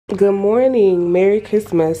Good morning, Merry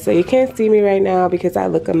Christmas. So you can't see me right now because I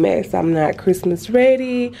look a mess. I'm not Christmas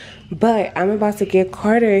ready, but I'm about to give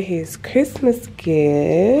Carter his Christmas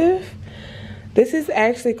gift. This is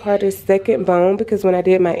actually Carter's second bone because when I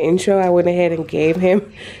did my intro, I went ahead and gave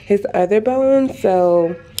him his other bone.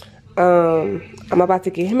 So I'm about to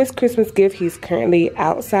give him his Christmas gift. He's currently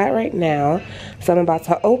outside right now. So I'm about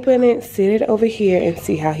to open it, sit it over here, and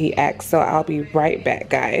see how he acts. So I'll be right back,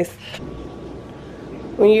 guys.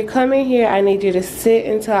 When you come in here, I need you to sit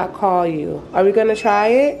until I call you. Are we gonna try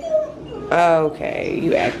it? Okay,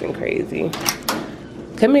 you acting crazy.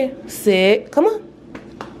 Come here, sit. Come on.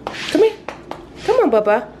 Come here. Come on,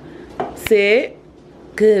 Bubba. Sit.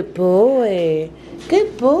 Good boy.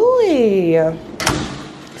 Good boy.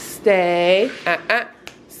 Stay.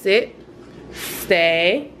 Sit.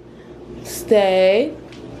 Stay. Stay.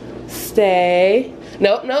 Stay.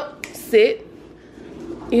 Nope, nope. Sit.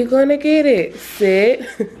 You're gonna get it. Sit.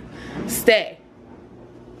 Stay.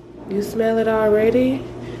 You smell it already?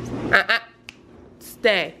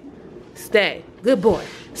 Stay. Stay. Good boy.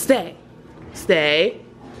 Stay. Stay.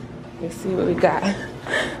 Let's see what we got.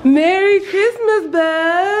 Merry Christmas,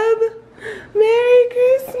 bub. Merry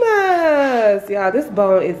Christmas. Y'all, this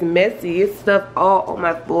bone is messy. It's stuff all on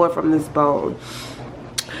my floor from this bone.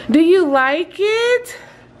 Do you like it?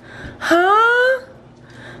 Huh?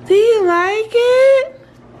 Do you like it?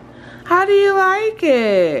 How do you like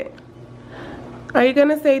it? Are you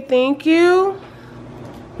gonna say thank you?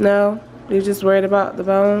 No? You're just worried about the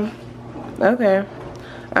bone? Okay.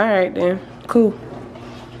 Alright then. Cool.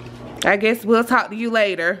 I guess we'll talk to you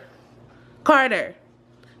later. Carter.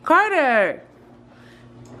 Carter.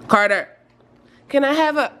 Carter. Can I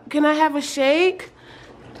have a shake?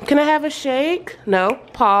 Can I have a shake? No.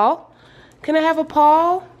 Paul. Can I have a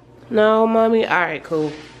paw? No, mommy. Alright,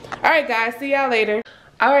 cool. Alright guys, see y'all later.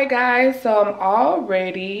 Alright guys, so I'm all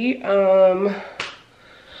ready.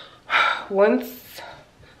 Once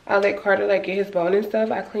I let Carter like get his bone and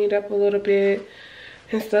stuff, I cleaned up a little bit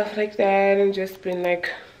and stuff like that, and just been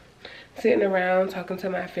like sitting around talking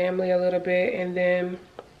to my family a little bit, and then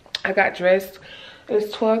I got dressed.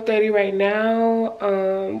 It's 12:30 right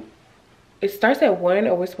now. It starts at 1,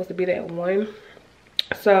 or we're supposed to be there at 1.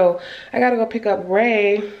 So I gotta go pick up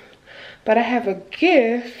Ray, but I have a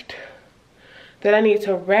gift that I need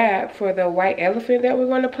to wrap for the white elephant that we're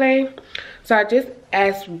going to play. So I just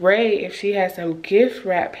asked Ray if she has some gift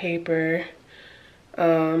wrap paper.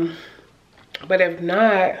 But if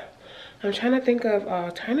not, I'm trying to think of an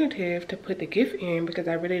alternative to put the gift in because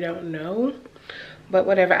I really don't know. But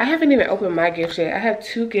whatever. I haven't even opened my gift yet. I have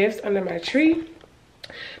 2 gifts under my tree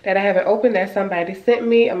that I haven't opened that somebody sent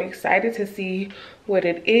me. I'm excited to see what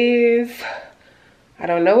it is. I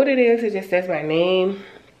don't know what it is. It just says my name.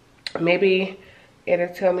 Maybe it'll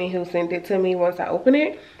tell me who sent it to me once I open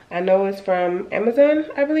it. I know it's from Amazon,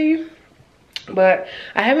 I believe. But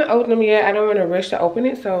I haven't opened them yet. I don't want to rush to open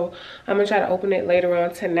it. So I'm going to try to open it later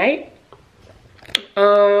on tonight.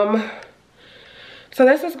 So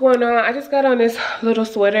that's what's going on. I just got on this little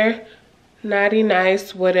sweater. Naughty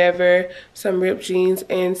nice, whatever. Some ripped jeans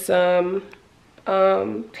and some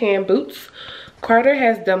tan boots. Carter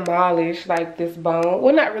has demolished like this bone.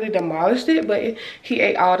 Well, not really demolished it, but he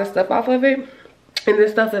ate all the stuff off of it. And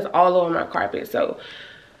this stuff is all over my carpet. So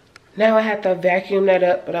now I have to vacuum that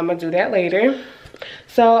up, but I'm going to do that later.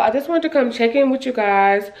 So I just wanted to come check in with you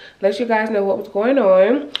guys, let you guys know what was going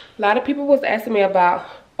on. A lot of people was asking me about,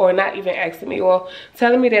 or not even asking me, well,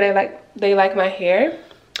 telling me that they like my hair.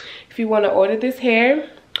 If you want to order this hair,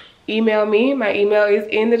 email me. My email is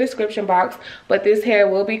in the description box, but this hair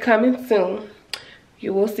will be coming soon.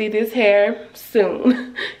 You will see this hair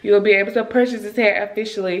soon. You will be able to purchase this hair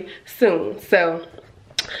officially soon. So,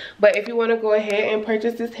 but if you want to go ahead and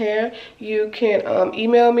purchase this hair, you can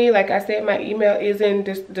email me. Like I said, my email is in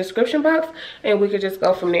the description box, and we could just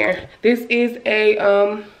go from there. This is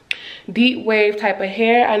a deep wave type of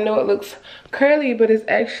hair. I know it looks curly, but it's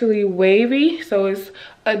actually wavy. So it's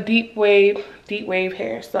a deep wave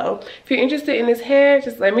hair. So if you're interested in this hair,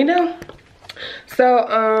 just let me know.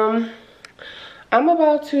 So I'm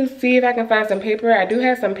about to see if I can find some paper. I do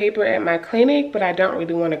have some paper at my clinic, but I don't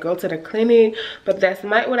really want to go to the clinic. But that's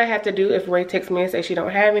might what I have to do if Ray texts me and says she don't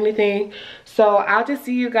have anything. So I'll just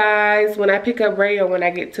see you guys when I pick up Ray, or when I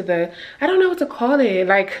get to the, I don't know what to call it,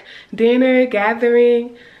 like dinner,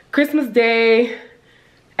 gathering, Christmas Day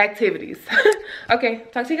activities. Okay,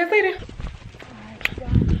 talk to you guys later.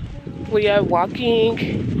 We are walking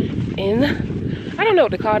in, I don't know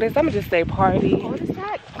what to call this. I'm gonna just say party. What is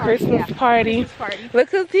that? Christmas party. Christmas party. Look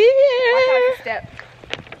who's here. Watch out the step.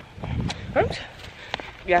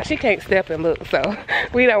 Yeah, she can't step and look, so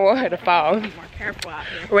we don't want her to fall. Be more careful out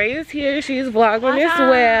here. Ray is here. She's vlogging as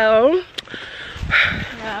well.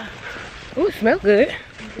 Yeah. Ooh, it smells good.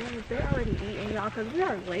 They're already eating, y'all, because we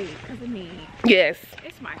are late because of me. Yes.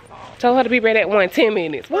 It's my fault. Told her to be ready at 10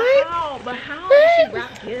 minutes. What? But how What? does she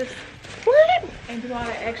wrap gifts What? and do all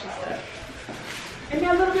that extra stuff? And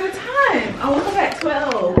got a little bit of time. Oh, look at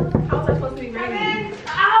 12. How was I supposed to be ready?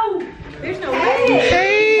 Oh! There's no way.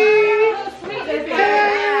 Hey!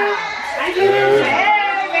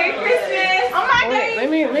 Merry Christmas! Oh my God! Let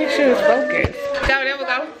me make sure it's focused. Go, there we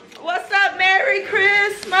go. What's up? Merry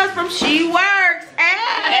Christmas from She Works.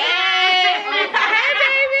 Hey,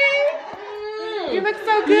 baby! You look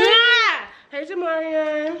so good. Hey,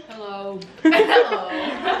 Jamarian. Hello. Hello.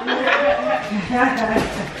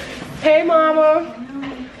 Hey, Mama.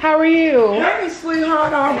 How are you? Hey,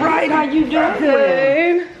 sweetheart. All right. How you doing?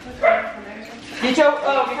 Good. Get your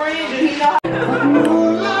friend. Did he know? We're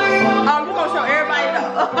gonna show everybody the.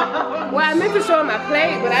 Well, I meant to show him my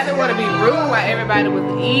plate, but I didn't want to be rude while everybody was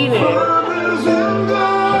eating.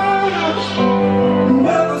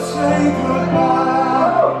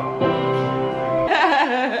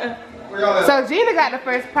 So Gina got the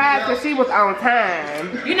first prize because she was on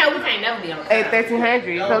time. You know we can't never be on time. At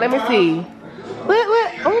 1300. So let me see.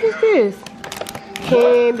 What is this?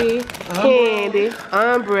 Candy,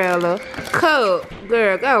 umbrella, cup.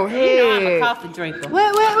 Girl, go ahead. You know I'm a coffee drinker.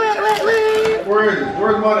 What?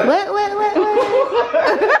 Where's money? What?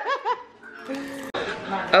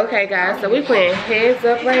 Okay, guys, so we playing heads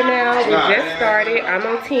up right now. We just started. I'm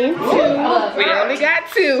on team 2. We only got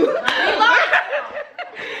 2. Team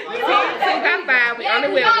 2 got 5. We only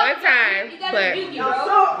went one time, but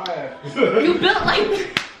You built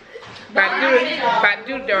like. about to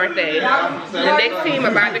do the darn thing. The next team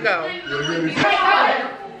about to go.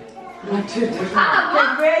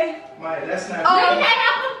 Ready? That's not. I might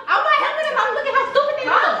help them. Look at how stupid they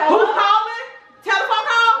are. Who's calling? Telephone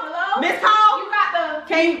call? Hello? Miss call? You got the.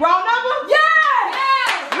 Can you wrong number?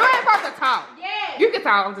 Yes! You ain't supposed to talk. Yes! You can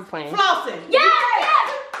talk. I'm just playing. Flossing.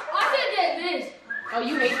 Yes! I said this. Oh,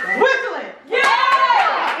 you hate that. Whistling.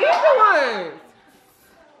 Yeah! Easy ones.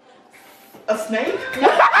 A snake?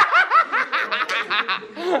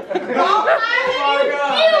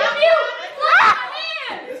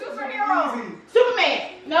 Superman.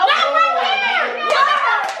 No, right here.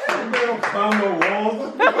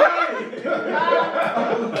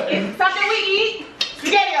 It's something we eat.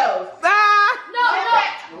 SpaghettiOs. No.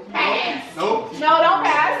 Pass. Nope. No, don't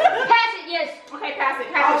pass. Pass it, yes. Okay, pass it.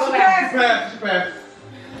 She Pass it. passed.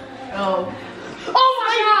 Oh. Oh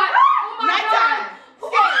my God. Oh my Nighttime.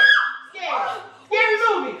 God. Scary. Scary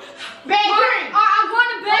movie. Bad dream. I'm going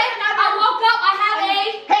to bed. I woke up. I have a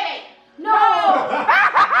Headache. no.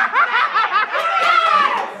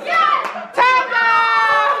 Yes.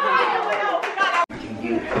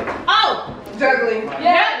 Oh. Juggling.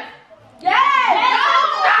 Yes. Yes.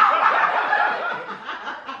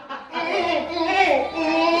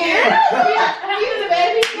 Easy,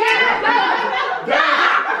 baby.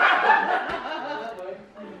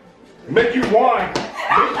 Make you whine.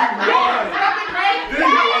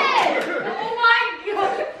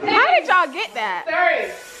 How did y'all get that?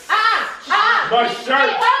 Sorry. My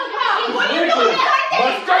shirt. What are you doing?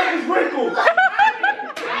 My shirt is wrinkled.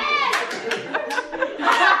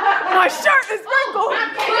 My shirt is wrinkled.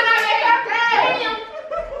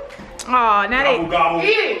 Oh, now they. Gobble.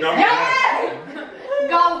 Eating.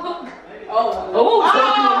 Gobble. Go.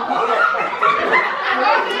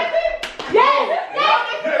 Yes.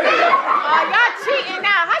 Oh, y'all cheating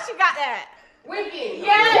now. How she got that? Winking.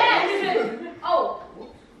 Yes. Oh.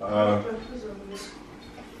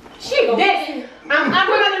 She did. I'm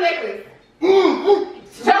putting on the necklace.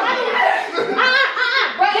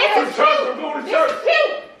 This is cute. I'm going to church.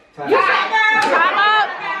 Cute. Time up.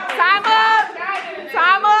 Time up.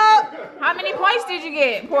 Time up. How many points did you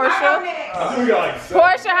get, Portia? I think we got like 7.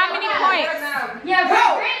 Portia, how many points? Yeah,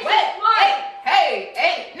 bro. Hey.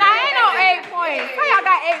 Nah, ain't no 8 points. How y'all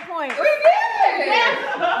got 8 points? We did.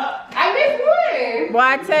 I missed one. Boy,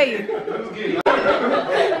 I tell you.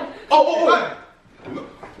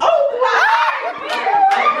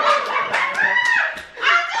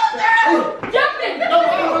 Jumping.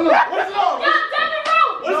 What's on? Jumping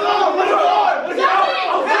rope. What's on?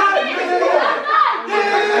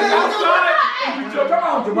 Come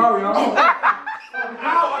on, Jamarian. Ow, I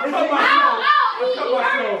cut myself.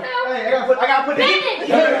 Hey, I gotta put it in.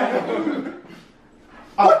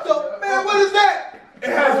 What the? Man, what is that? It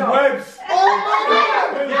has webs. Oh my God.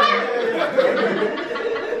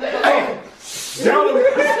 Hey, down the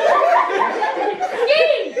Ski.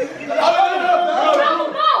 No.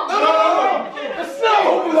 The snow.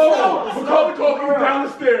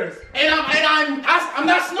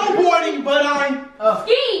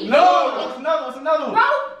 Ski. No, it's another one.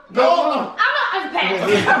 Rope. No. I'm pass.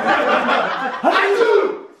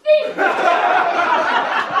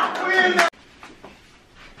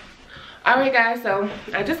 Alright guys, so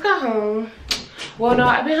I just got home. Well no,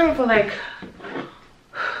 I've been home for like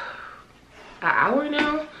an hour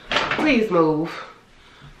now. Please move.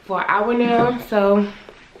 For an hour now. So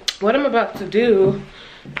what I'm about to do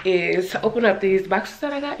is open up these boxes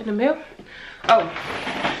that I got in the mail. Oh,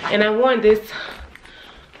 and I won this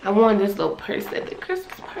little purse at the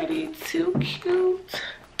Christmas party. Too cute.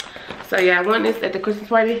 So yeah, I won this at the Christmas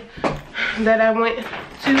party that I went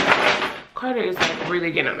to. Carter is like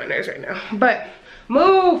really getting on my nerves right now. But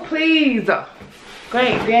move, please.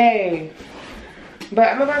 Great, yay. But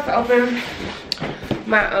I'm about to open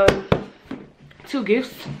my 2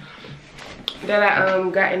 gifts that I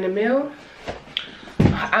got in the mail.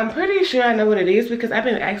 I'm pretty sure I know what it is because I've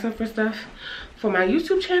been asking for stuff for my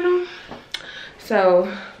YouTube channel.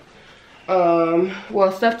 So,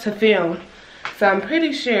 well, stuff to film. So I'm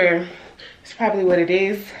pretty sure it's probably what it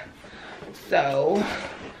is. So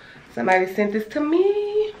somebody sent this to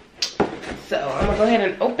me. So I'm gonna go ahead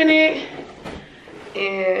and open it.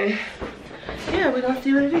 And yeah, we're gonna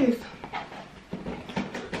see what it is.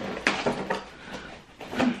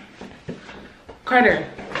 Carter,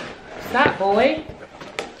 stop, boy.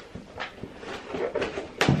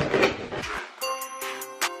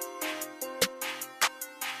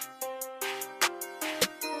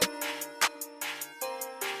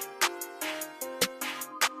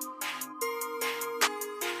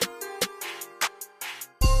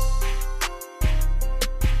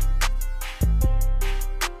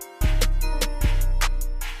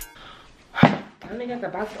 I got the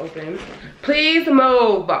box open. Please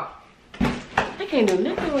move. I can't do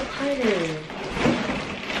nothing with Carter.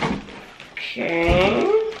 Okay.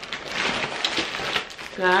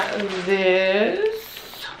 Got this.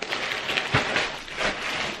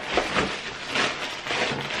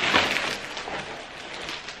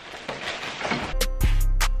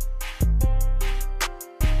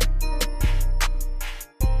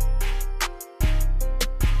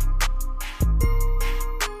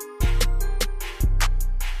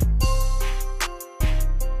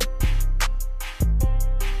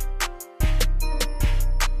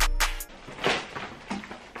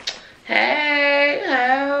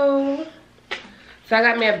 So I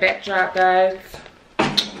got me a backdrop, guys.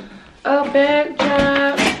 A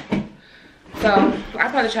backdrop. So I'll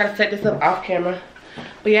probably try to set this up off camera.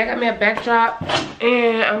 But yeah, I got me a backdrop.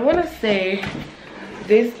 And I want to say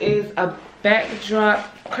this is a backdrop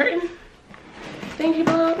curtain thingy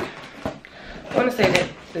bob. I want to say that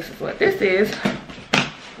this is what this is.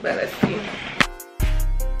 But let's see.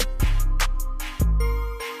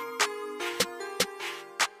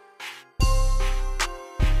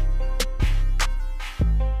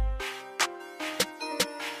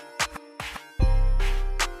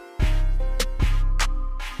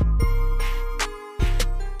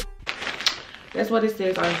 That's what it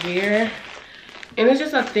says on here, and it's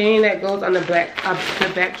just a thing that goes on the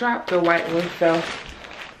the backdrop, the white one. So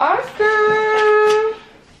awesome!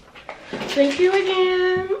 Thank you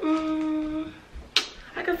again.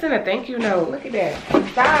 I can send a thank you note. Look at that.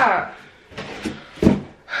 Stop.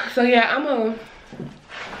 So yeah, I'm gonna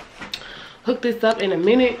hook this up in a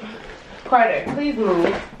minute. Carter, please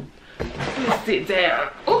move. Please sit down.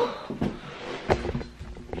 Ooh.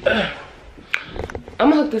 I'm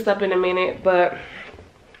gonna hook this up in a minute, but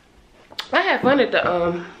I had fun at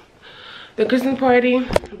the Christmas party.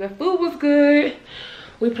 The food was good.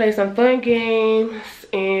 We played some fun games,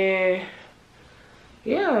 and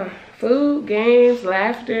yeah, food, games,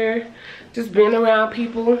 laughter, just being around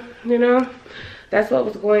people, you know. That's what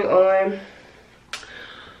was going on.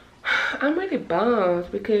 I'm really bummed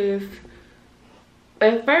because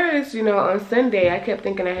at first, you know, on Sunday, I kept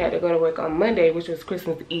thinking I had to go to work on Monday, which was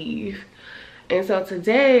Christmas Eve. And so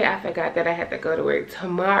today I forgot that I had to go to work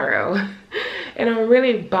tomorrow. And I'm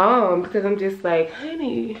really bummed because I'm just like,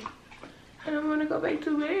 honey, I don't want to go back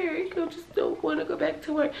to work. I just don't want to go back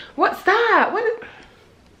to work. What? Stop. What is...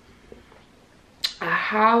 I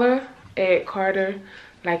holler at Carter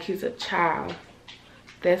like he's a child.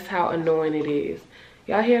 That's how annoying it is.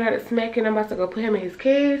 Y'all hear that smacking? I'm about to go put him in his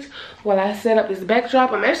cage while I set up this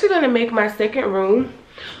backdrop. I'm actually going to make my second room,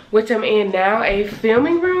 which I'm in now, a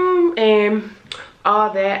filming room and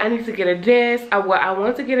all that. I need to get a desk. I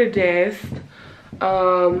want to get a desk,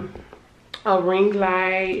 a ring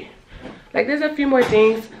light. Like, there's a few more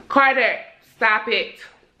things. Carter, stop it.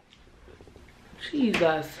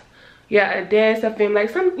 Jesus. Yeah, a desk, a film, like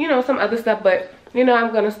some, you know, some other stuff, but you know,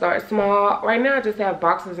 I'm gonna start small. Right now I just have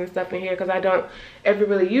boxes and stuff in here because I don't ever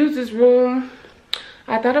really use this room.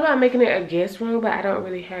 I thought about making it a guest room, but I don't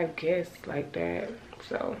really have guests like that,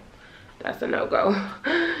 so that's a no-go.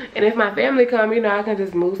 And if my family come, you know, I can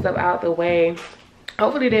just move stuff out the way.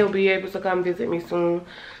 Hopefully they'll be able to come visit me soon.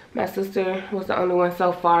 My sister was the only one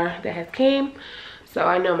so far that has came, so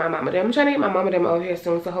I know my mama them. I'm trying to get my mama them over here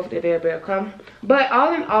soon, so hopefully they'll be able to come. But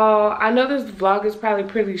all in all, I know this vlog is probably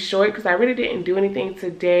pretty short because I really didn't do anything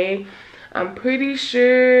today. I'm pretty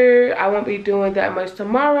sure I won't be doing that much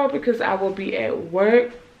tomorrow because I will be at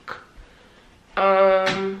work.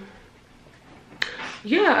 Yeah,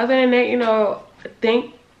 other than that, you know,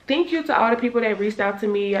 thank you to all the people that reached out to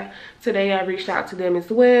me today. I reached out to them as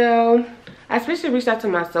well. I especially reached out to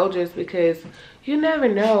my soldiers because you never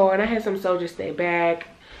know. And I had some soldiers stay back,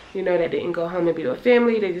 you know, that didn't go home and be with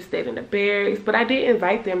family. They just stayed in the barracks. But I did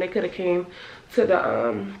invite them. They could have came to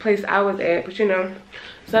the place I was at. But you know,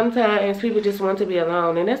 sometimes people just want to be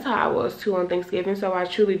alone, and that's how I was too on Thanksgiving. So I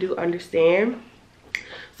truly do understand.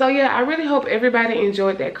 So yeah, I really hope everybody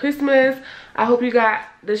enjoyed their Christmas. I hope you got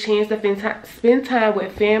the chance to spend time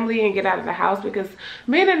with family and get out of the house, because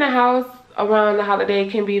being in the house around the holiday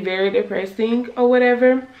can be very depressing or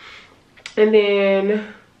whatever. And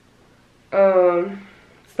then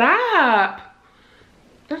stop.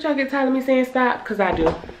 Don't y'all get tired of me saying stop? Because I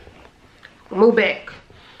do. Move back.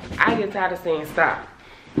 I get tired of saying stop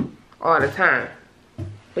all the time.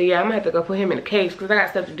 But yeah, I'm gonna have to go put him in a cage because I got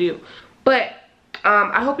stuff to do. But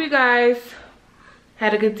I hope you guys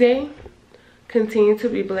had a good day. Continue to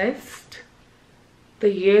be blessed. The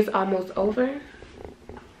year's almost over.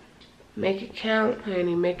 Make it count,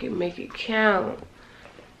 honey. Make it count.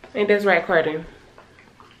 Ain't that's right, Carter?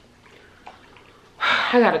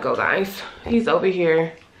 I gotta go, guys. He's over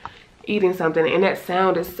here eating something, and that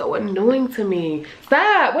sound is so annoying to me.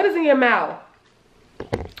 Stop! What is in your mouth?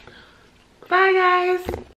 Bye, guys.